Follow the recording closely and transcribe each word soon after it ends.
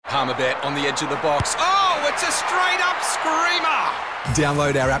Palmerbet on the edge of the box. Oh, it's a straight-up screamer!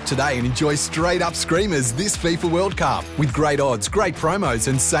 Download our app today and enjoy straight-up screamers this FIFA World Cup with great odds, great promos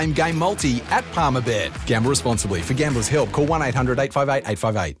and same-game multi at Palmerbet. Gamble responsibly. For Gamblers' Help, call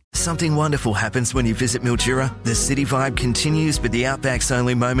 1-800-858-858. Something wonderful happens when you visit Mildura. The city vibe continues, but the outback's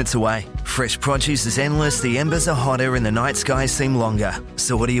only moments away. Fresh produce is endless, the embers are hotter and the night skies seem longer.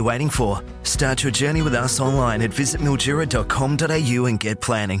 So what are you waiting for? Start your journey with us online at visitmildura.com.au and get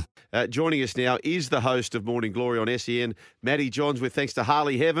planning. Joining us now is the host of Morning Glory on SEN, Matty Johns, with thanks to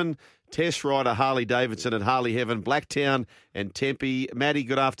Harley Heaven, test rider Harley Davidson at Harley Heaven, Blacktown and Tempe. Matty,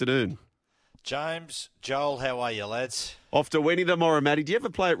 good afternoon. James, Joel, how are you, lads? Off to Wendy tomorrow, Matty. Do you ever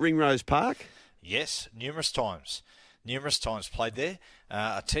play at Ringrose Park? Yes, numerous times. Numerous times played there.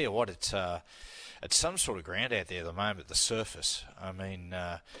 I tell you what, it's some sort of ground out there at the moment, the surface. I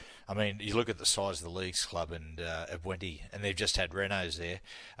mean, you look at the size of the Leagues Club and at Wendy, and they've just had renos there,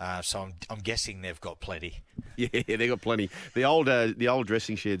 so I'm guessing they've got plenty. Yeah, they've got plenty. The old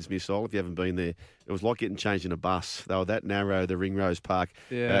dressing sheds, Missile, if you haven't been there, it was like getting changed in a bus. They were that narrow, the Ringrose Park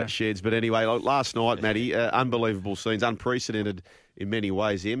sheds. But anyway, last night, Matty, unbelievable scenes, unprecedented in many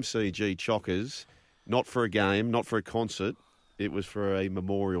ways. The MCG Chockers, not for a game, not for a concert, it was for a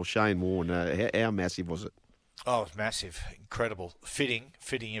memorial. Shane Warne, how massive was it? Oh, it was massive, incredible, fitting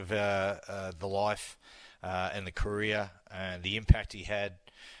of the life and the career and the impact he had,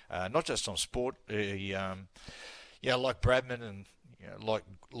 not just on sport. Like Bradman and like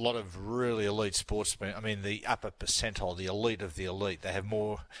a lot of really elite sportsmen. I mean, the upper percentile, the elite of the elite. They have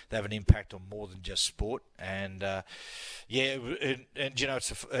an impact on more than just sport. And it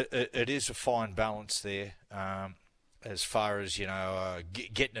is a fine balance there as far as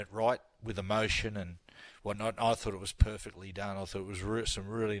getting it right with emotion and whatnot. I thought it was perfectly done. I thought it was some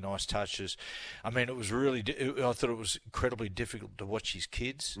really nice touches. I mean, I thought it was incredibly difficult to watch his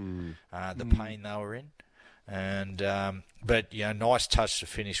kids, the pain they were in. And but nice touch to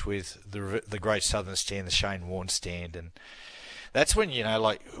finish with the Great Southern Stand, the Shane Warne stand, and that's when you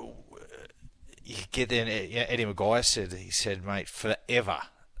get in. Eddie Maguire said, mate, forever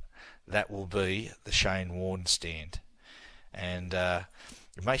that will be the Shane Warne stand, and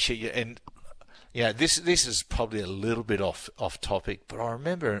make sure this is probably a little bit off topic, but I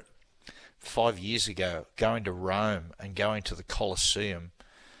remember 5 years ago going to Rome and going to the Colosseum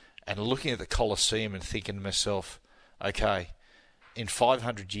and looking at the Colosseum and thinking to myself, okay, in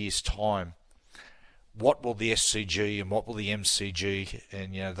 500 years' time, what will the SCG and what will the MCG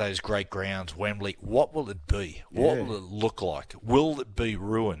and those great grounds, Wembley, what will it be? What will it look like? Will it be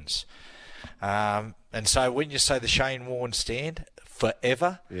ruins? And so when you say the Shane Warne stand,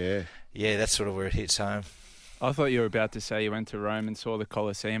 forever, yeah, that's sort of where it hits home. I thought you were about to say you went to Rome and saw the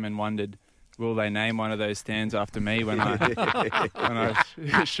Colosseum and wondered, will they name one of those stands after me when I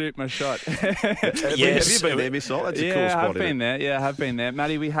shoot my shot? Yes. Have you been there, Missile? That's a cool spot. I have been there.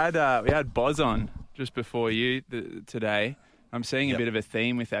 Matty, we had Boz on just before you today. I'm seeing a bit of a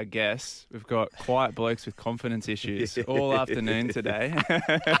theme with our guests. We've got quiet blokes with confidence issues all afternoon today.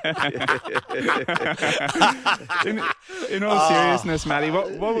 in all seriousness, Matty,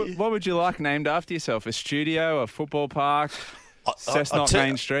 what would you like named after yourself? A studio, a football park, Cessnock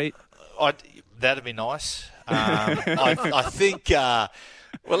Main Street? That'd be nice. I think...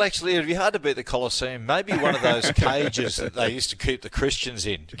 well, actually, it'd be hard to beat the Colosseum. Maybe one of those cages that they used to keep the Christians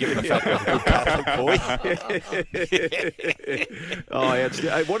in, to give them a couple of good Catholic boy.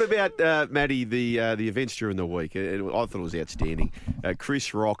 What about, Matty, the events during the week? I thought it was outstanding.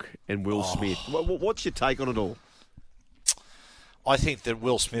 Chris Rock and Will Smith. What's your take on it all? I think that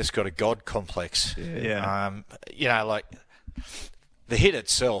Will Smith's got a God complex. The hit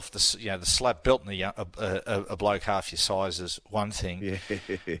itself, the slap belting a bloke half your size is one thing,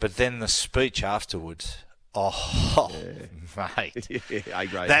 but then the speech afterwards, mate,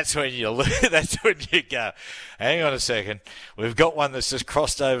 that's when you go, hang on a second, we've got one that's just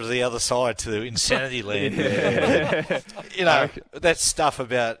crossed over to the other side to the insanity land. That stuff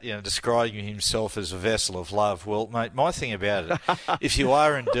about describing himself as a vessel of love. Well, mate, my thing about it, if you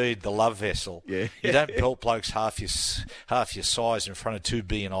are indeed the love vessel, you don't pelt blokes half your size in front of 2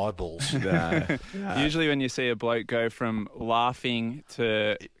 billion eyeballs. No. Usually, when you see a bloke go from laughing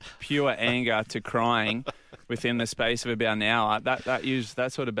to pure anger to crying within the space of about an hour,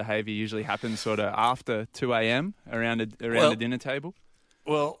 that sort of behaviour usually happens sort of after 2 a.m. around a dinner table.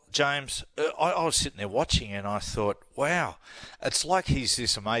 Well, James, I was sitting there watching and I thought, wow, it's like he's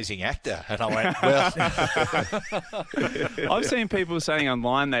this amazing actor. And I went, well... I've seen people saying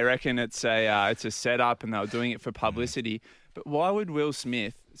online they reckon it's a setup and they were doing it for publicity. But why would Will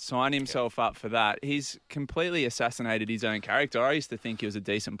Smith signed himself up for that. He's completely assassinated his own character. I used to think he was a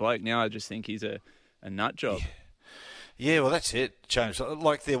decent bloke. Now I just think he's a nut job. Yeah, well, that's it, James.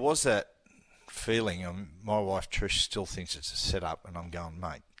 Like, there was that feeling. My wife, Trish, still thinks it's a setup, and I'm going,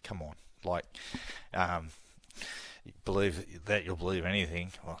 mate, come on. Like, you believe that, you'll believe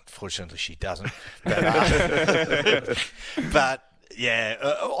anything. Well, unfortunately, she doesn't. But yeah,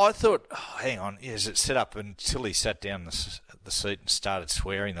 I thought, hang on, is it set up? Until he sat down the seat and started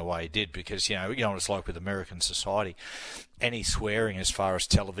swearing the way he did, because you know what it's like with American society. Any swearing as far as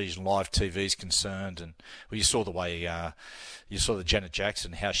television, live TV is concerned, and well, you saw the way you saw the Janet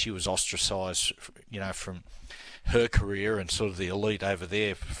Jackson, how she was ostracised, from her career and sort of the elite over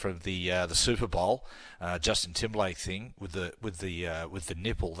there from the Super Bowl, Justin Timberlake thing with the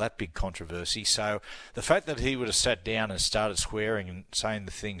nipple, that big controversy. So the fact that he would have sat down and started swearing and saying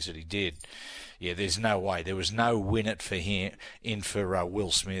the things that he did, yeah, there's no way. There was no win it for him for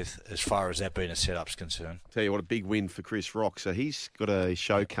Will Smith as far as that being a setup's concerned. Tell you what, a big win for Chris Rock. So he's got a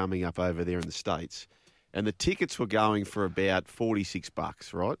show coming up over there in the States, and the tickets were going for about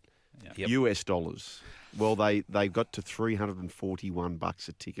 $46, right? Yep. US dollars. Well, they got to $341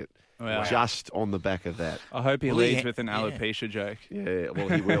 a ticket, just on the back of that. I hope he leads with an alopecia joke. Yeah, well,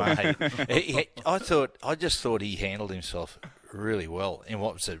 he will. I just thought he handled himself really well in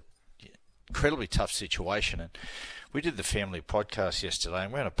what was an incredibly tough situation. And we did the family podcast yesterday,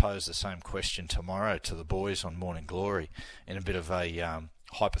 and we're going to pose the same question tomorrow to the boys on Morning Glory in a bit of a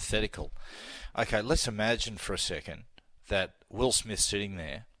hypothetical. Okay, let's imagine for a second that Will Smith's sitting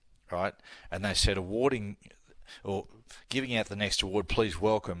there, right? And they said awarding or giving out the next award, please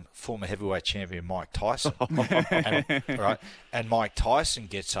welcome former heavyweight champion Mike Tyson. And Mike Tyson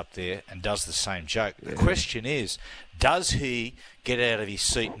gets up there and does the same joke. The question is, does he get out of his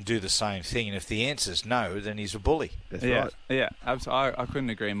seat and do the same thing? And if the answer is no, then he's a bully. That's right. Yeah, absolutely. I couldn't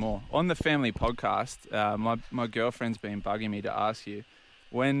agree more. On the family podcast, my girlfriend's been bugging me to ask you,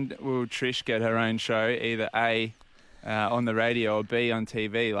 when will Trish get her own show, either A, on the radio, or B, on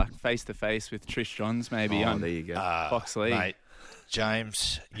TV, like face-to-face with Trish Johns, maybe on there you go. Fox League? Mate,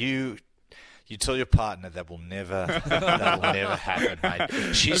 James, you tell your partner that will never happen,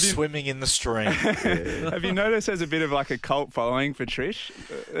 mate. She's swimming in the stream. Have you noticed there's a bit of like a cult following for Trish?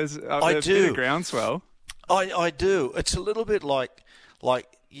 There's I do. A bit of groundswell. I do. It's a little bit like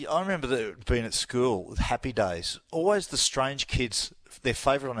I remember being at school with Happy Days. Always the strange kids, their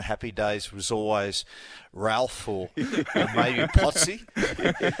favourite on Happy Days was always Ralph or maybe Potsy.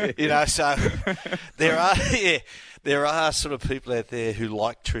 So there are sort of people out there who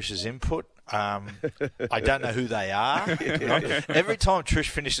like Trish's input. I don't know who they are. Every time Trish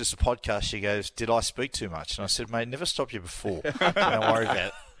finishes the podcast, she goes, "Did I speak too much?" And I said, "Mate, never stopped you before. Don't worry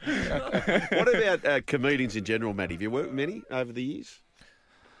about it." What about comedians in general, Matty? Have you worked with many over the years?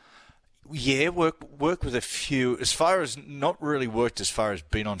 Yeah, work with a few. As far as not really worked as far as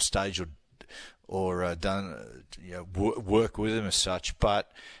been on stage or done work with them as such, but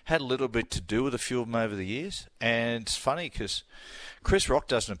had a little bit to do with a few of them over the years. And it's funny because Chris Rock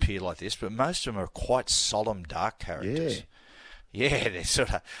doesn't appear like this, but most of them are quite solemn, dark characters. Yeah, they're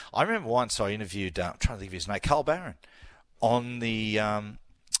sort of. I remember once I interviewed. I'm trying to think of his name, Carl Barron, on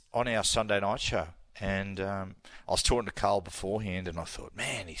our Sunday night show. And I was talking to Carl beforehand, and I thought,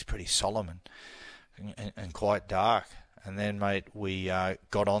 man, he's pretty solemn and quite dark. And then, mate, we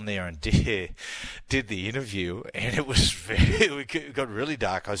got on there and did the interview, and it was it got really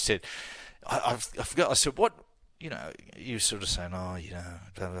dark. I said, I forgot. I said, what, you sort of saying, blah,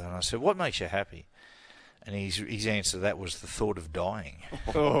 blah, blah. And I said, what makes you happy? And his answer to that was the thought of dying.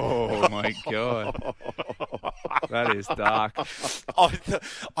 Oh, my God. That is dark.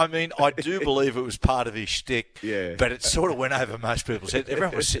 I do believe it was part of his shtick, but it sort of went over most people's heads.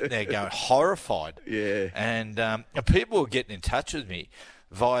 Everyone was sitting there going horrified. Yeah. And people were getting in touch with me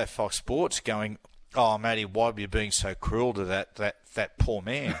via Fox Sports going, "Oh, Matty, why were you being so cruel to that poor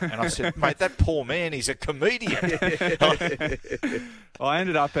man?" And I said, "Mate, that poor man, he's a comedian." Well, I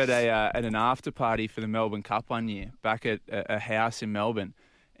ended up at an after party for the Melbourne Cup one year, back at a house in Melbourne,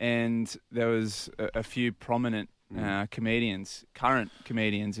 and there was a few prominent comedians, current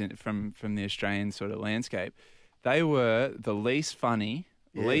comedians from the Australian sort of landscape. They were the least funny,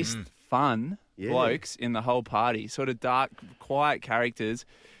 least fun blokes in the whole party. Sort of dark, quiet characters.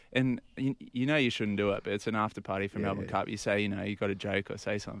 And you shouldn't do it, but it's an after party for Melbourne Cup. You say, you got a joke or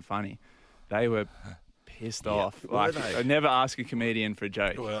say something funny. They were pissed off. Were they? I'd never ask a comedian for a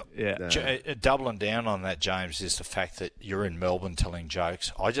joke. Well, yeah. Doubling down on that, James, is the fact that you're in Melbourne telling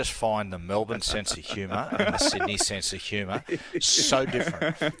jokes. I just find the Melbourne sense of humour and the Sydney sense of humour so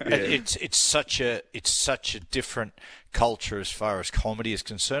different. It's such a different culture as far as comedy is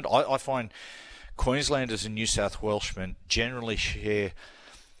concerned. I find Queenslanders and New South Welshmen generally share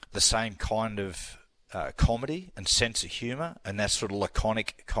the same kind of comedy and sense of humour, and that sort of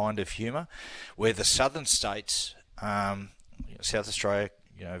laconic kind of humour, where the southern states, South Australia,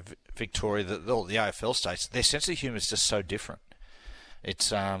 Victoria, the AFL states, their sense of humour is just so different.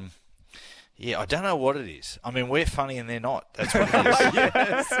 It's I don't know what it is. I mean, we're funny and they're not. That's what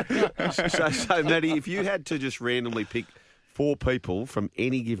it is. So, Matty, if you had to just randomly pick 4 people from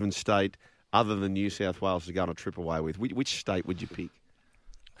any given state other than New South Wales to go on a trip away with, which state would you pick?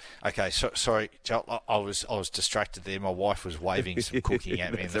 Okay, sorry, Joel, I was distracted there. My wife was waving some cooking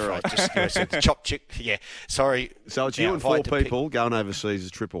at me in the front. Just the chopped chick. Yeah, sorry. So it's you and 4 people going overseas as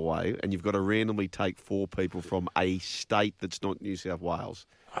a trip away, and you've got to randomly take 4 people from a state that's not New South Wales.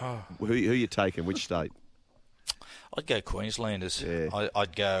 Oh. Who are you taking? Which state? I'd go Queenslanders. Yeah.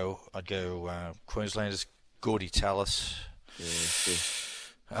 I'd go Queenslanders. Gordy Tallis. Yeah.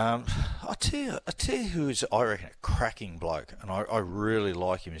 I tell you who's, I reckon, a cracking bloke, and I really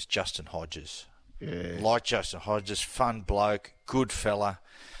like him, is Justin Hodges. Yeah. Like Justin Hodges, fun bloke, good fella.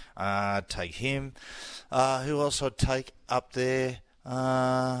 Take him. Who else I'd take up there?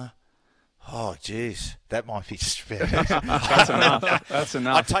 Oh, jeez, that might be just about That's enough. That's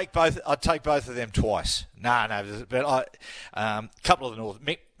enough. I'd take both of them twice. No, but couple of the North.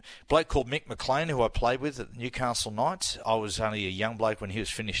 Bloke called Mick McLean, who I played with at the Newcastle Knights. I was only a young bloke when he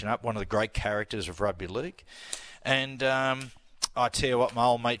was finishing up, one of the great characters of rugby league. And I tell you what, my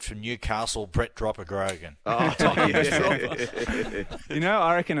old mate from Newcastle, Brett Dropper Grogan. Oh, yeah.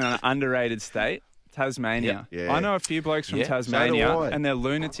 I reckon an underrated state, Tasmania. Yep. Yeah. I know a few blokes from Tasmania, so do I. and they're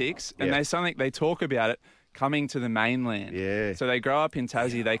lunatics, and they talk about it coming to the mainland. Yeah. So they grow up in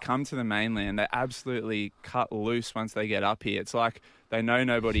Tassie, they come to the mainland, they absolutely cut loose once they get up here. It's like they know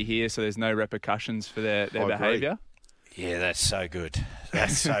nobody here, so there's no repercussions for their behaviour. Yeah, that's so good.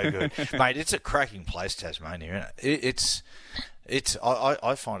 That's so good, mate. It's a cracking place, Tasmania, isn't it?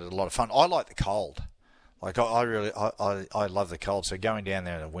 I find it a lot of fun. I like the cold. Like I love the cold. So going down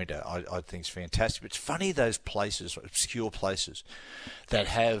there in the winter, I think it's fantastic. But it's funny, those places, obscure places, that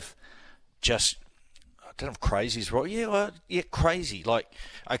have just, I don't know if crazy is right. Yeah, crazy. Like,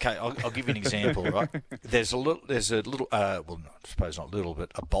 okay, I'll give you an example, right? There's a little, I suppose not little,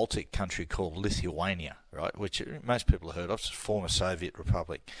 but a Baltic country called Lithuania, right? Which most people have heard of. It's a former Soviet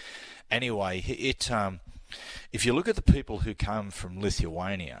republic. Anyway, if you look at the people who come from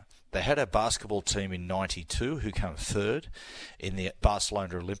Lithuania, they had a basketball team in '92 who came third in the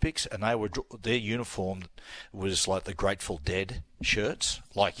Barcelona Olympics, and their uniform was like the Grateful Dead shirts,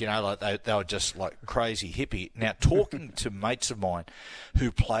 like they were just like crazy hippie. Now, talking to mates of mine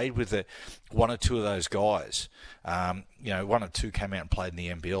who played with one or two of those guys, one or two came out and played in the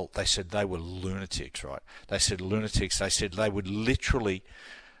NBL. They said they were lunatics, right? They said lunatics. They said they would literally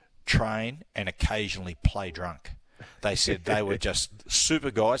train and occasionally play drunk. They said they were just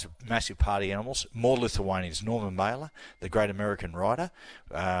super guys, massive party animals. More Lithuanians. Norman Mailer, the great American writer.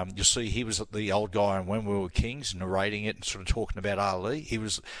 You'll see he was the old guy on When We Were Kings, narrating it and sort of talking about Ali.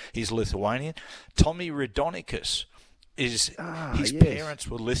 He's Lithuanian. Tommy Radonicus his parents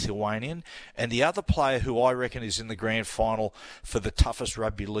were Lithuanian, and the other player who I reckon is in the grand final for the toughest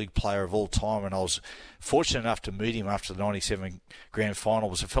rugby league player of all time, and I was fortunate enough to meet him after the '97 grand final,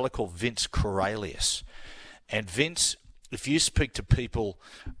 was a fellow called Vince Corralius. And Vince, if you speak to people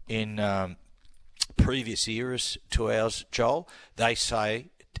in previous eras to ours, Joel, they say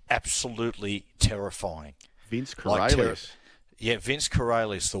absolutely terrifying. Vince Corralius. Vince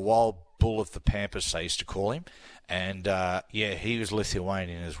Corralius, the wild bull of the Pampas, they used to call him. And, he was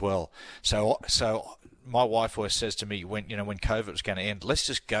Lithuanian as well. So my wife always says to me, when COVID was going to end, let's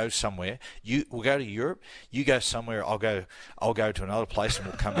just go somewhere. We'll go to Europe. You go somewhere. I'll go to another place, and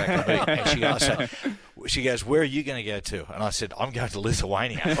we'll come back and meet. And she goes, where are you going to go to? And I said, I'm going to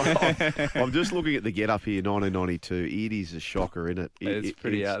Lithuania. I'm just looking at the get-up here, 1992. It is a shocker, isn't it? It's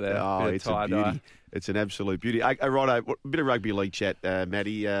pretty out there. Oh, it's a beauty. It's an absolute beauty. Right, a bit of rugby league chat,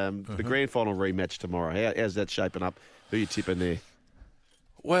 Matty. The grand final rematch tomorrow. How's that shaping up? Who are you tipping there?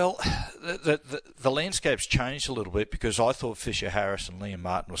 Well, the landscape's changed a little bit, because I thought Fisher Harris and Liam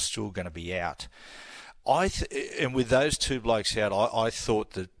Martin were still going to be out. And with those two blokes out, I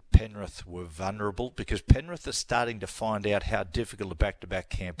thought that Penrith were vulnerable, because Penrith are starting to find out how difficult a back-to-back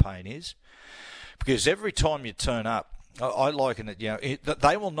campaign is. Because every time you turn up I liken it,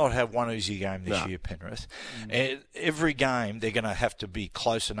 they will not have one easy game this year, Penrith. Every game they're going to have to be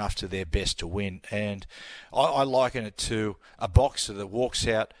close enough to their best to win. And I liken it to a boxer that walks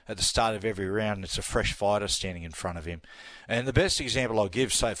out at the start of every round and it's a fresh fighter standing in front of him. And the best example I'll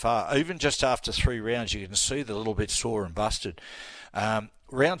give so far, even just after 3 rounds, you can see they're a little bit sore and busted.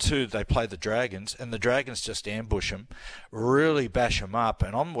 Round 2, they play the Dragons, and the Dragons just ambush them, really bash them up.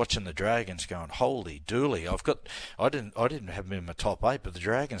 And I'm watching the Dragons going, holy dooly! I didn't have them in my top 8, but the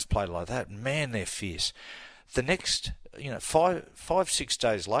Dragons played like that. Man, they're fierce. The next, 5-6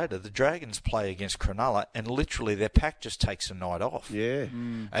 days later, the Dragons play against Cronulla, and literally their pack just takes a night off. Yeah.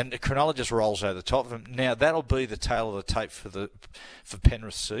 And Cronulla just rolls over the top of them. Now that'll be the tail of the tape for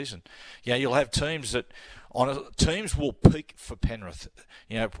Penrith's season. You'll have teams that. Teams will peak for Penrith.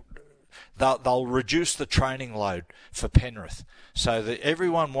 They'll reduce the training load for Penrith so that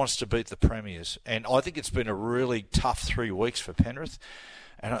everyone wants to beat the Premiers. And I think it's been a really tough 3 weeks for Penrith.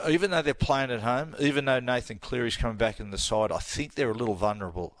 And even though they're playing at home, even though Nathan Cleary's coming back in the side, I think they're a little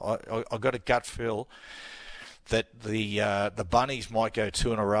vulnerable. I got a gut feel that the Bunnies might go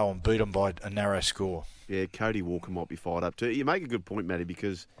 2 in a row and beat them by a narrow score. Yeah, Cody Walker might be fired up too. You make a good point, Matty,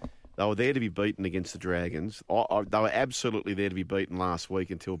 because they were there to be beaten against the Dragons. They were absolutely there to be beaten last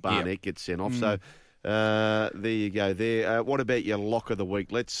week until Barnett gets sent off. So there you go there. What about your lock of the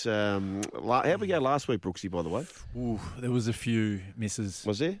week? Let's. How'd we go last week, Brooksy, by the way? Ooh, there was a few misses.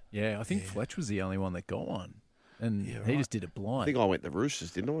 Was there? Yeah, I think Fletch was the only one that got one. And he just did it blind. I think I went the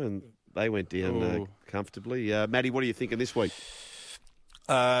Roosters, didn't I? And they went down comfortably. Matty, what are you thinking this week?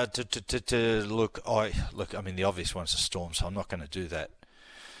 Look, I mean, the obvious one's the Storm, so I'm not going to do that.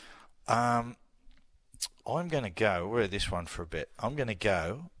 I'm going to go. Wear this one for a bit. I'm going to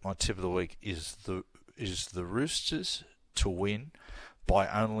go. My tip of the week is the Roosters to win by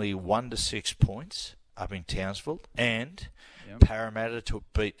only 1 to 6 points up in Townsville, and Parramatta to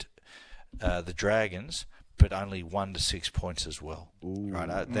beat the Dragons, but only 1 to 6 points as well.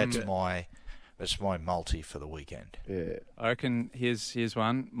 Right? That's my multi for the weekend. Yeah, I reckon here's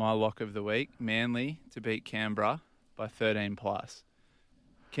one. My lock of the week: Manly to beat Canberra by 13 plus.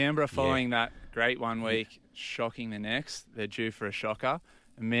 Canberra following that great 1 week, shocking the next. They're due for a shocker.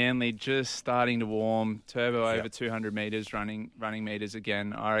 And Manly just starting to warm. Turbo over 200 metres, running metres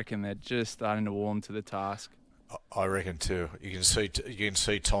again. I reckon they're just starting to warm to the task. I reckon too. You can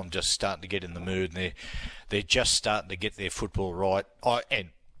see Tom just starting to get in the mood, and they're just starting to get their football right.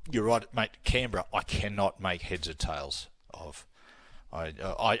 And you're right, mate. Canberra, I cannot make heads or tails of.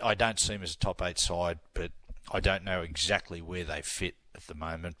 I don't see them as a top 8 side, but I don't know exactly where they fit at the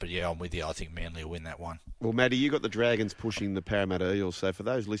moment. But yeah, I'm with you. I think Manly will win that one. Well, Matty, you got the Dragons pushing the Parramatta Eels. So for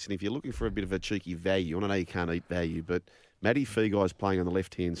those listening, if you're looking for a bit of a cheeky value, and I know you can't eat value, but Matty Feeguy's playing on the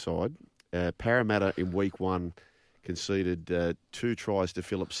left-hand side. Parramatta in week 1 conceded 2 tries to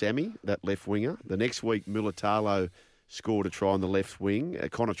Philip Sammy, that left winger. The next week, Mulatalo scored a try on the left wing.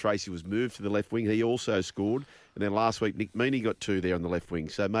 Connor Tracy was moved to the left wing. He also scored. And then last week, Nick Meaney got 2 there on the left wing.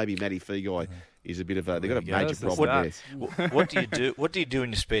 So maybe Matty Feeguy is a bit of a... They've got a major problem there. What do you do? What do you do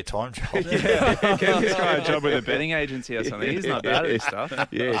in your spare time, Joel? Give this guy a job with a betting agency or something. He's not bad at this stuff.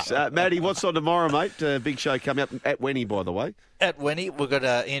 Yes. Matty, what's on tomorrow, mate? Big show coming up at Wenny, by the way. At Wenny, we've got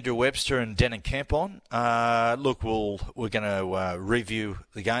Andrew Webster and Denon Kemp on. Look, we're going to review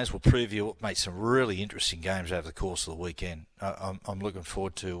the games. We'll preview, mate, some really interesting games over the course of the weekend. I'm looking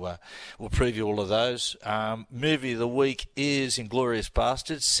forward to. We'll preview all of those. Movie of the week is Inglourious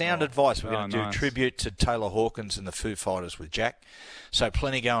Bastards. Sound advice. We're going to do a tribute to Taylor Hawkins and the Foo Fighters with Jack. So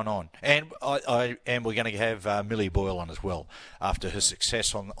plenty going on, and we're going to have Millie Boyle on as well after her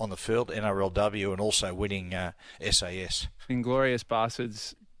success on the field, NRLW, and also winning SAS. Inglourious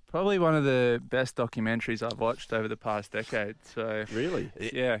Bastards, probably one of the best documentaries I've watched over the past decade. So really,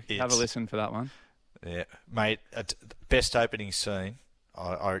 have a listen for that one. Yeah, mate, best opening scene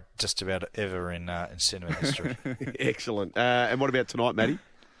I just about ever in cinema history. Excellent. And what about tonight, Matty?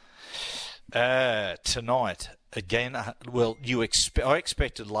 Tonight, again, well, I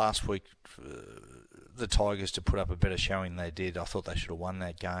expected last week the Tigers to put up a better showing than they did. I thought they should have won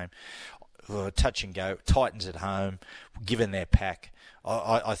that game. Touch and go. Titans at home, given their pack.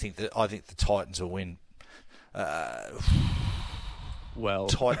 I think the Titans will win.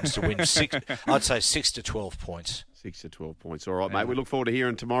 Titans to win 6. I'd say 6 to 12 points. 6 to 12 points. All right, mate. We look forward to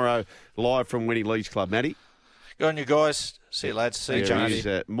hearing tomorrow live from Winnie Leagues Club. Matty? Go on, you guys. See you, lads. See you, Johnny.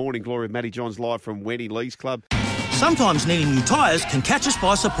 Morning Glory of Matty Johns live from Winnie Leagues Club. Sometimes needing new tyres can catch us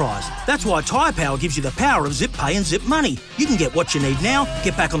by surprise. That's why Tyre Power gives you the power of Zip Pay and Zip Money. You can get what you need now,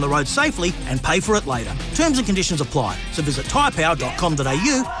 get back on the road safely and pay for it later. Terms and conditions apply. So visit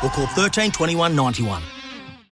tyrepower.com.au or call 13 21 91.